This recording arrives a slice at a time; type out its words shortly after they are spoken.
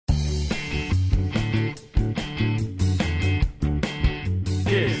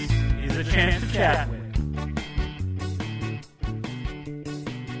chat with.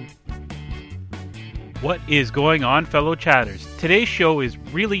 What is going on, fellow chatters? Today's show is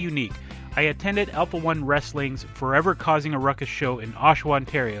really unique. I attended Alpha One Wrestling's Forever Causing a Ruckus show in Oshawa,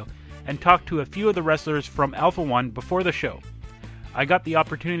 Ontario, and talked to a few of the wrestlers from Alpha One before the show. I got the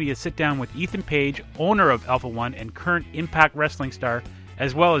opportunity to sit down with Ethan Page, owner of Alpha One and current Impact Wrestling star,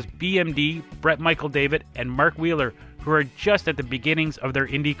 as well as BMD, Brett Michael David, and Mark Wheeler, who are just at the beginnings of their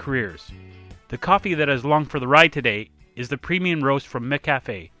indie careers. The coffee that is along for the ride today is the premium roast from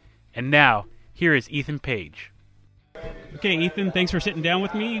McCafé. And now, here is Ethan Page. Okay, Ethan, thanks for sitting down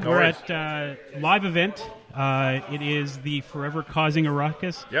with me. We're at a live event. It is the Forever Causing a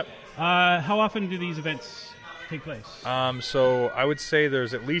Ruckus. Yep. How often do these events take place? So I would say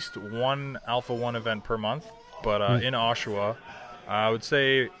there's at least one Alpha One event per month, but in Oshawa, I would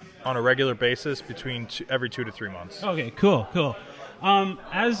say on a regular basis between every 2 to 3 months. Okay, cool.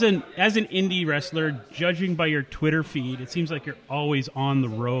 As an indie wrestler, judging by your Twitter feed, it seems like you're always on the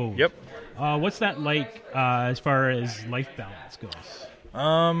road. Yep. What's that like as far as life balance goes?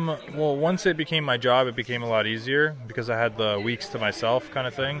 Well, once it became my job, it became a lot easier because I had the weeks to myself kind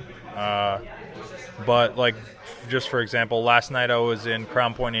of thing. But like, just for example, last night I was in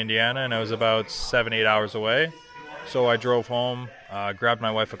Crown Point, Indiana, and I was about 7-8 hours away. So I drove home, grabbed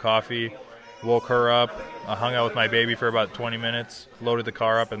my wife a coffee, woke her up, hung out with my baby for about 20 minutes, loaded the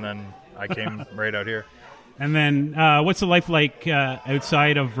car up, and then I came right out here. And then what's the life like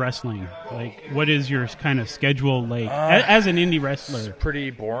outside of wrestling? Like, what is your kind of schedule like as an indie wrestler? It's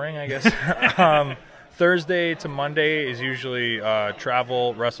pretty boring, I guess. Thursday to Monday is usually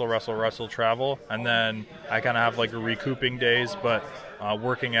travel, wrestle, travel. And then I kind of have like a recouping days, but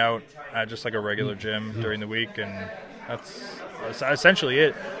working out at just like a regular gym during the week. And that's essentially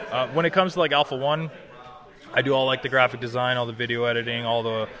it. When it comes to like Alpha One, I do all like the graphic design, all the video editing, all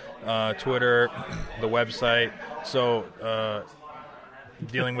the Twitter, the website. So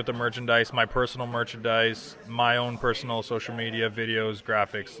dealing with the merchandise, my personal merchandise, my own personal social media, videos,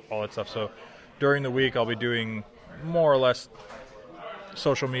 graphics, all that stuff. So during the week, I'll be doing more or less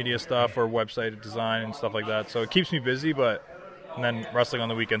social media stuff or website design and stuff like that. So it keeps me busy, and then wrestling on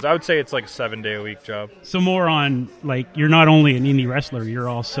the weekends. I would say it's like a 7-day-a-week job. So more on, like, you're not only an indie wrestler, you're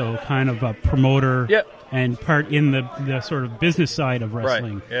also kind of a promoter. Yep. And part in the sort of business side of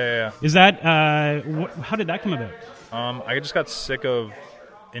wrestling. Right. Yeah. Is that how did that come about? I just got sick of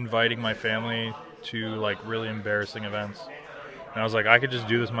inviting my family to like really embarrassing events, and I was like, I could just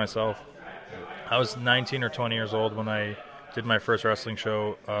do this myself. I was 19 or 20 years old when I did my first wrestling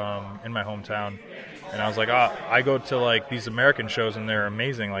show in my hometown, and I was like, I go to like these American shows and they're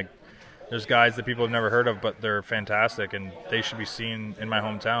amazing. Like, there's guys that people have never heard of, but they're fantastic, and they should be seen in my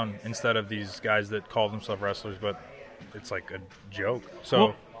hometown instead of these guys that call themselves wrestlers, but it's like a joke.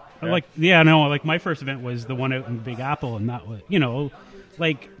 So, like my first event was the one out in Big Apple, and that was,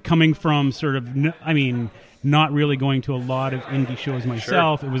 like coming from sort of, not really going to a lot of indie shows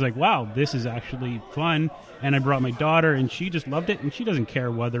myself. Sure. It was like, wow, this is actually fun, and I brought my daughter, and she just loved it, and she doesn't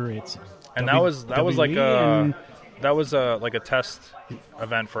care whether it's. And that was like a test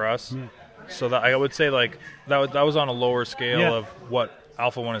event for us. Yeah. So that I would say like that was on a lower scale of what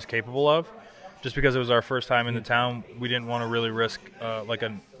Alpha One is capable of. Just because it was our first time in the town, we didn't want to really risk like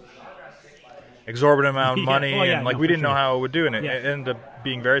an exorbitant amount of money, we didn't know how it would do, and it ended up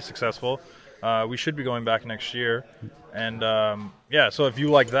being very successful. We should be going back next year, and so if you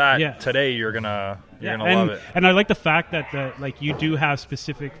like that today, you're gonna love it. And I like the fact that you do have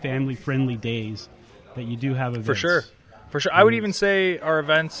specific family friendly days that you do have events. For sure. I would even say our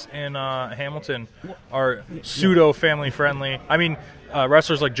events in Hamilton are pseudo family friendly. I mean,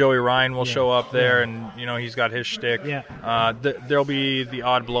 wrestlers like Joey Ryan will show up there, and he's got his shtick. Yeah. There'll be the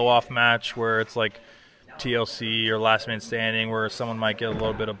odd blow off match where it's like TLC or Last Man Standing, where someone might get a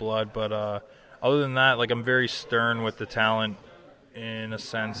little bit of blood. But other than that, like, I'm very stern with the talent in a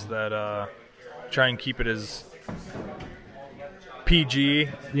sense that try and keep it as PG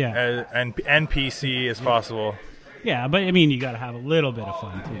and PC as possible. Yeah, but you got to have a little bit of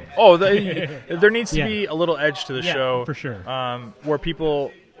fun too. Oh, there needs to be a little edge to the show, for sure. Where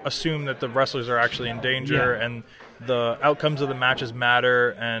people assume that the wrestlers are actually in danger, and the outcomes of the matches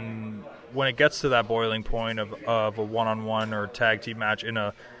matter. And when it gets to that boiling point of a one-on-one or tag team match in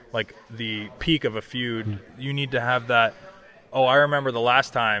the peak of a feud, you need to have that. Oh, I remember the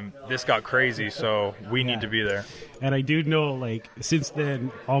last time this got crazy, so we need to be there. And I do know, since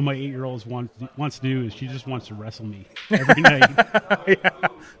then, all my 8-year-olds wants to do is she just wants to wrestle me every night.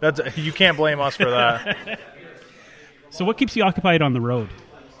 You can't blame us for that. So what keeps you occupied on the road?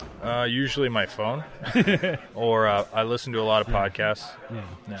 Usually my phone, or I listen to a lot of podcasts.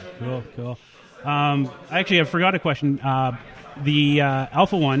 Yeah. Cool. Actually, I forgot a question. The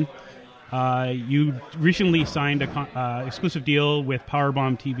Alpha One, you recently signed a exclusive deal with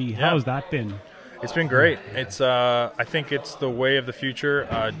Powerbomb TV. How has that been? It's been great. It's I think it's the way of the future.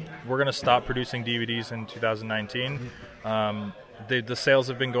 We're going to stop producing DVDs in 2019. The sales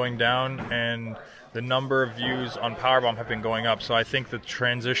have been going down, and the number of views on Powerbomb have been going up. So I think the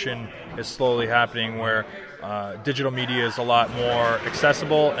transition is slowly happening where digital media is a lot more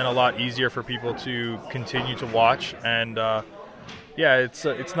accessible and a lot easier for people to continue to watch. And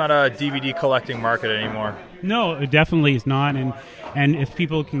it's not a DVD collecting market anymore. No, it definitely is not. And if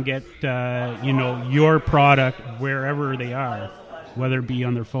people can get your product wherever they are, whether it be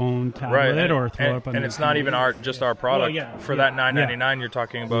on their phone, tablet, or throw it up on and it's not even just our product. For that $9.99, you're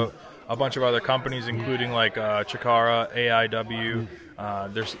talking about a bunch of other companies, including like Chikara, AIW.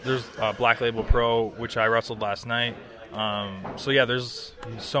 There's Black Label Pro, which I wrestled last night. There's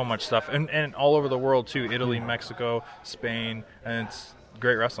so much stuff, and all over the world too. Italy, Mexico, Spain, and it's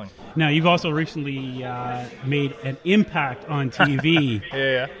great wrestling. Now, you've also recently made an impact on TV.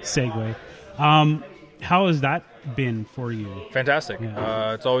 Segue. How has that been for you? Fantastic.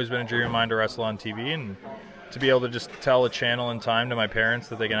 It's always been a dream of mine to wrestle on TV, and to be able to just tell a channel and time to my parents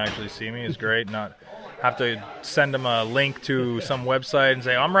that they can actually see me is great. Not have to send them a link to some website and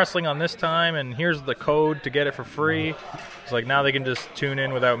say, I'm wrestling on this time, and here's the code to get it for free. It's like now they can just tune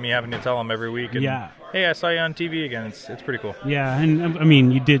in without me having to tell them every week. And, hey, I saw you on TV again. It's pretty cool. Yeah, and I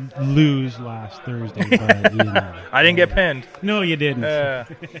mean, you did lose last Thursday, but I didn't get pinned. No, you didn't.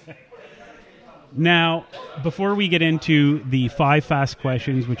 Now, before we get into the 5 fast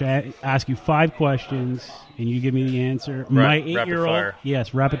questions, which I ask you 5 questions and you give me the answer, my 8-year-old, rapid fire.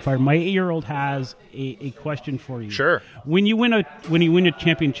 Yes, rapid fire. My 8-year-old has a question for you. Sure. When you win a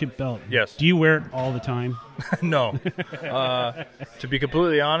championship belt, yes, do you wear it all the time? No. To be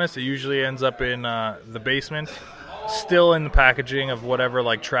completely honest, it usually ends up in the basement, still in the packaging of whatever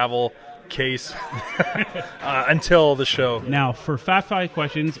like travel case until the show. Now, for Fast 5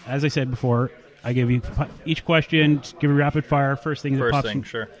 questions, as I said before, I give you each question, just give you rapid fire, first thing that pops in.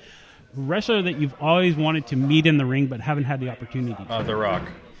 Sure. Wrestler that you've always wanted to meet in the ring but haven't had the opportunity. The Rock.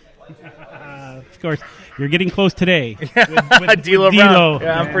 Of course. You're getting close today. with D'Lo.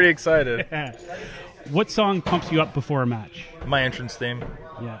 Yeah, I'm pretty excited. What song pumps you up before a match? My entrance theme.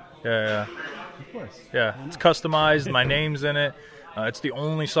 Yeah. Of course. Yeah, it's customized. My name's in it. It's the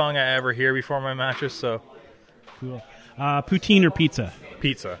only song I ever hear before my matches, so. Cool. Poutine or pizza?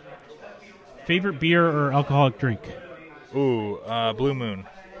 Pizza. Favorite beer or alcoholic drink? Ooh, Blue Moon.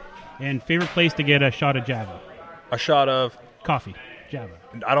 And favorite place to get a shot of Java? A shot of? Coffee. Java.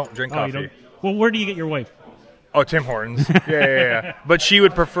 I don't drink coffee. You don't? Well, where do you get your wife? Oh, Tim Hortons. Yeah. But she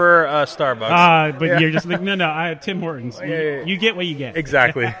would prefer Starbucks. You're just like, no, I have Tim Hortons. You get what you get.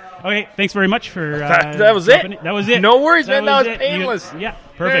 Exactly. Okay, thanks very much for... that was it. That was it. No worries, man. That was painless. Perfect.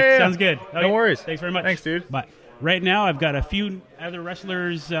 Yeah. Sounds good. Okay. No worries. Thanks very much. Thanks, dude. Bye. Right now, I've got a few other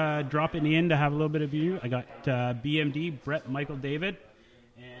wrestlers dropping in to have a little bit of you. I got BMD, Brett Michael David,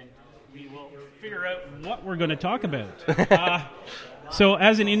 and we will figure out what we're going to talk about. So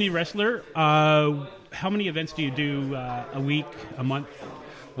as an indie wrestler, how many events do you do a week, a month?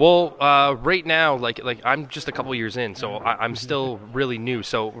 Well, right now, like I'm just a couple years in, so I'm still really new.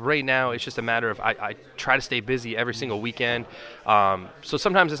 So right now, it's just a matter of I try to stay busy every single weekend. So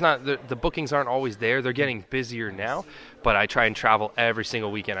sometimes it's not the bookings aren't always there. They're getting busier now, but I try and travel every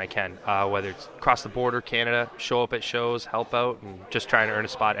single weekend I can, whether it's across the border, Canada, show up at shows, help out, and just trying to earn a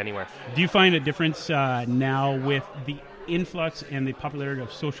spot anywhere. Do you find a difference now with the influx and the popularity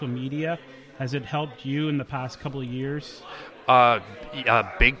of social media? Has it helped you in the past couple of years?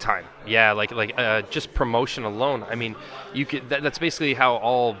 Big time. Yeah, like just promotion alone. I mean, you could. That's basically how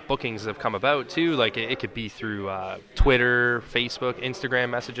all bookings have come about too. Like it could be through Twitter, Facebook, Instagram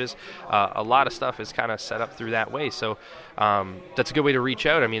messages. A lot of stuff is kind of set up through that way. So that's a good way to reach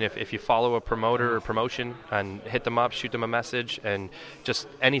out. I mean, if you follow a promoter or promotion and hit them up, shoot them a message, and just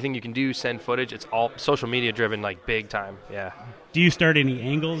anything you can do, send footage. It's all social media driven, like big time. Yeah. Do you start any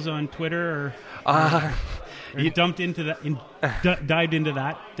angles on Twitter or you dived into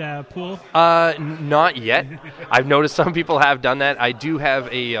that pool? Not yet. I've noticed some people have done that. I do have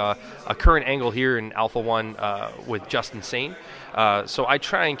a current angle here in Alpha One with Justin Sane. So I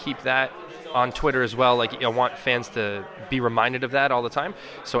try and keep that on Twitter as well. Like I want fans to be reminded of that all the time.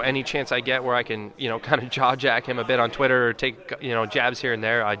 So any chance I get where I can, kind of jaw jack him a bit on Twitter or take, jabs here and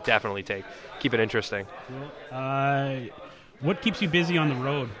there, I definitely take. Keep it interesting. What keeps you busy on the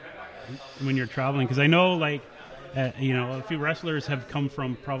road when you're traveling? Because I know, A few wrestlers have come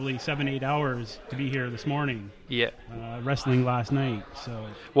from probably 7-8 hours to be here this morning. Yeah. Wrestling last night. So.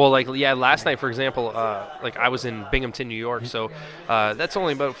 Well, last night, for example, I was in Binghamton, New York, so that's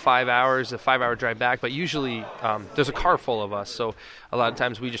only about 5 hours, a 5-hour drive back. But usually, there's a car full of us, so a lot of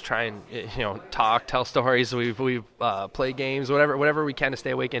times we just try and talk, tell stories. We play games, whatever we can to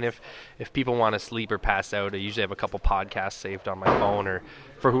stay awake. And if people want to sleep or pass out, I usually have a couple podcasts saved on my phone or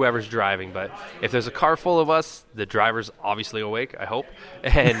for whoever's driving. But if there's a car full of us, the driver's obviously awake, I hope.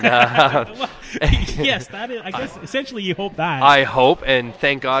 And yes, that is. I guess essentially you hope that. I hope, and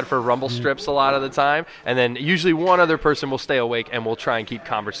thank God for rumble strips a lot of the time. And then usually one other person will stay awake, and we'll try and keep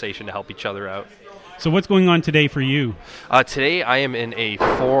conversation to help each other out. So what's going on today for you? Today I am in a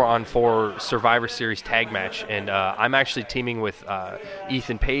 4-on-4 Survivor Series tag match, and I'm actually teaming with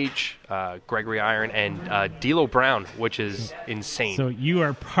Ethan Page, Gregory Iron, and D'Lo Brown, which is insane. So you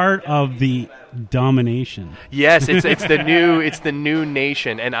are part of the domination. Yes, it's the new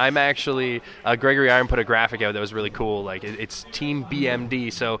nation, and I'm actually Gregory Iron put a graphic out that was really cool. Like it's Team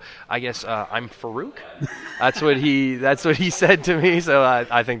BMD, so I guess I'm Farouk. That's what he said to me. So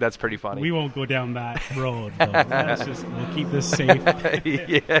I think that's pretty funny. We won't go down that road. We'll keep this safe.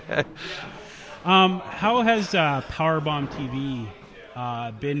 Yeah. How has Powerbomb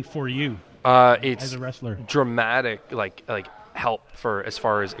TV been for you it's as a wrestler? Dramatic, like help for as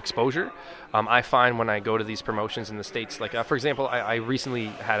far as exposure. I find when I go to these promotions in the States, for example, I recently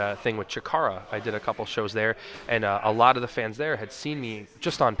had a thing with Chikara. I did a couple shows there, and a lot of the fans there had seen me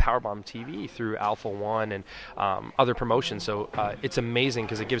just on Powerbomb TV through Alpha One and other promotions. So it's amazing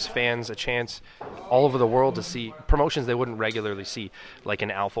because it gives fans a chance all over the world to see promotions they wouldn't regularly see, like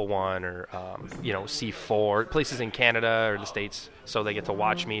an Alpha One or C4, places in Canada or the States. So they get to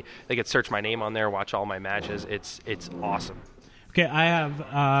watch me. They get to search my name on there, watch all my matches. It's awesome. Okay, I have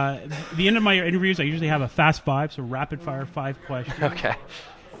the end of my interviews. I usually have a fast 5, so rapid fire 5 questions. Okay.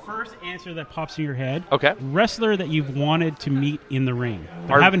 First answer that pops in your head. Okay. Wrestler that you've wanted to meet in the ring,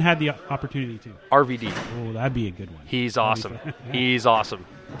 but haven't had the opportunity to. RVD. Oh, that'd be a good one. He's awesome. He's awesome.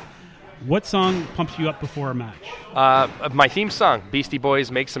 What song pumps you up before a match? My theme song, Beastie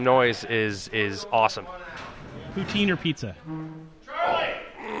Boys, Make Some Noise, is awesome. Poutine or pizza?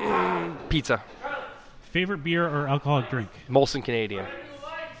 Pizza. Favorite beer or alcoholic drink? Molson Canadian.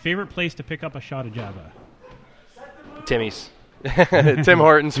 Favorite place to pick up a shot of Java? Timmy's. Tim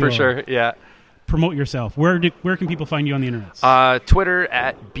Hortons for sure, yeah. Promote yourself. Where can people find you on the internet? Twitter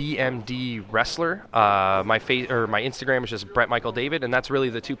at BMD Wrestler. My Instagram is just Brett Michael David, and that's really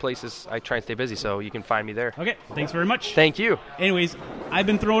the two places I try and stay busy, so you can find me there. Okay, thanks very much. Thank you. Anyways, I've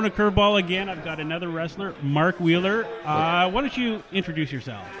been throwing a curveball again. I've got another wrestler, Mark Wheeler. Why don't you introduce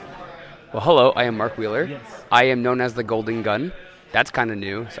yourself? Well, hello, I am Mark Wheeler. Yes. I am known as the Golden Gun. That's kind of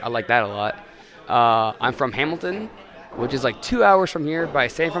new, so I like that a lot. I'm from Hamilton, which is like 2 hours from here, but I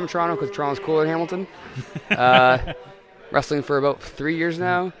say I'm from Toronto because Toronto's cooler than Hamilton. Wrestling for about 3 years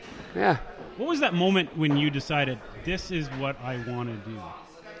now. Yeah. What was that moment when you decided, this is what I want to do?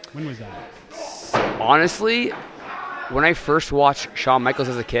 When was that? Honestly, when I first watched Shawn Michaels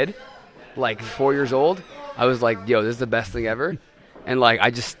as a kid, like 4 years old, I was like, yo, this is the best thing ever. And like, I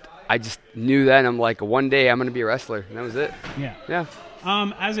just knew that, and I'm like, one day I'm going to be a wrestler, and that was it. Yeah. Yeah.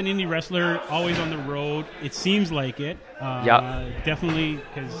 As an indie wrestler, always on the road, it seems like it. Yeah. Definitely,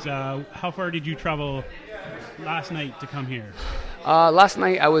 because how far did you travel last night to come here? Last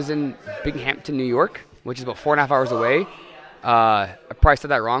night I was in Binghamton, New York, which is about 4.5 hours away. I probably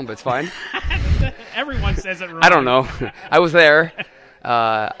said that wrong, but it's fine. Everyone says it wrong. I don't know. I was there.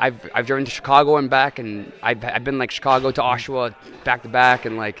 I've driven to Chicago and back, and I've been like Chicago to Oshawa back to back,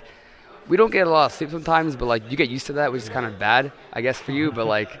 and like we don't get a lot of sleep sometimes, but like you get used to that, which is kind of bad, I guess, for you. But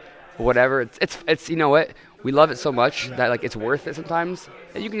like whatever, it's you know what, we love it so much that like it's worth it sometimes,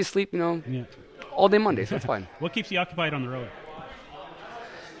 and you can just sleep, all day Monday, so it's fine. What keeps you occupied on the road?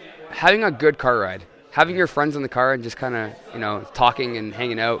 Having a good car ride, having your friends in the car, and just kind of talking and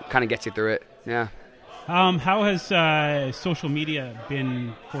hanging out, kind of gets you through it. Yeah. How has social media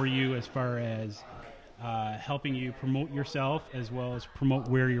been for you as far as helping you promote yourself as well as promote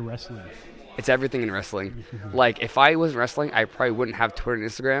where you're wrestling? It's everything in wrestling. Like, if I wasn't wrestling, I probably wouldn't have Twitter and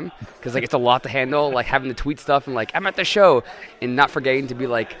Instagram because, like, it's a lot to handle, like, having to tweet stuff and, like, I'm at the show and not forgetting to be,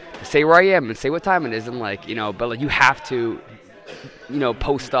 like, say where I am and say what time it is and, like, but, like, you have to,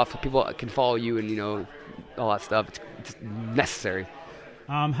 post stuff so people can follow you and, all that stuff. It's necessary.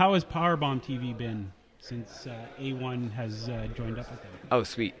 How has Powerbomb TV been since A1 has joined up with them? Oh,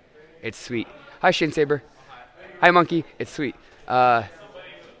 sweet. It's sweet. Hi, Shane Saber. Hi, Monkey. It's sweet. So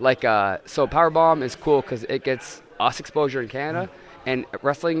Powerbomb is cool because it gets us exposure in Canada, and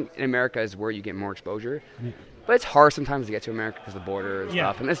wrestling in America is where you get more exposure. But it's hard sometimes to get to America because of the border and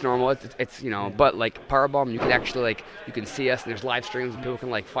Yeah. stuff, and it's normal. It's but like Powerbomb, you can actually you can see us, and there's live streams, and people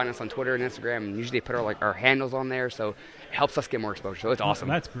can find us on Twitter and Instagram, and usually they put our handles on there, so it helps us get more exposure. So it's awesome.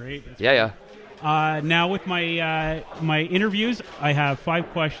 That's great. Yeah. Now with my my interviews, I have 5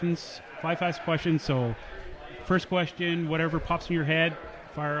 fast questions. So first question, whatever pops in your head,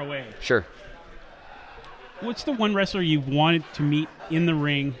 fire away. Sure. What's the one wrestler you've wanted to meet in the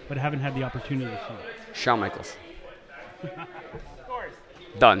ring but haven't had the opportunity to? Shawn Michaels. Of course.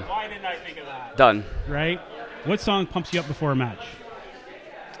 Done. Why didn't I think of that? Done. Right? What song pumps you up before a match?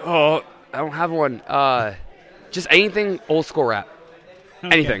 Oh, I don't have one. Just anything old school rap.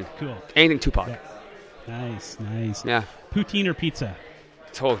 Okay, Anything. Cool. Anything Tupac. Yeah. Nice. Yeah. Poutine or pizza?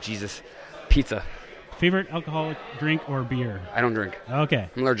 Oh, Jesus. Pizza. Favorite alcoholic drink or beer? I don't drink. Okay.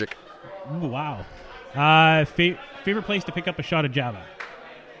 I'm allergic. Ooh, wow. Favorite place to pick up a shot of Java?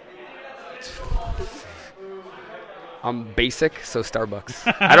 I'm basic, so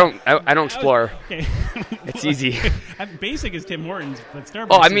Starbucks. I don't explore. Okay. It's easy. Basic is Tim Hortons, but Starbucks.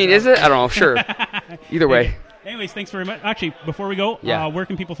 Oh, I mean, is it? I don't know. Sure. Either way. Anyways, thanks very much. Actually, before we go, Yeah. Where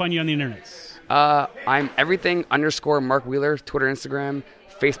can people find you on the internet? I'm everything _ Mark Wheeler, Twitter, Instagram,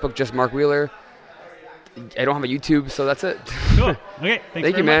 Facebook, just Mark Wheeler. I don't have a YouTube, so that's it. Cool. Okay. Thanks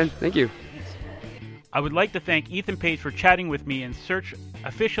Thank you, man. Thank you. I would like to thank Ethan Page for chatting with me and search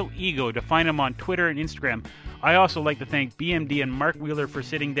Official Ego to find him on Twitter and Instagram. I also like to thank BMD and Mark Wheeler for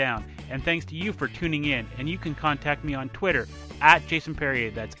sitting down. And thanks to you for tuning in. And you can contact me on Twitter at Jason Perrier.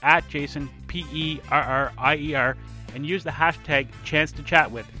 That's at Jason, Perrier. And use the hashtag Chance to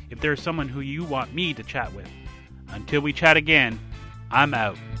Chat With if there's someone who you want me to chat with. Until we chat again, I'm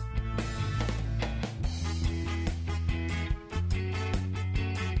out.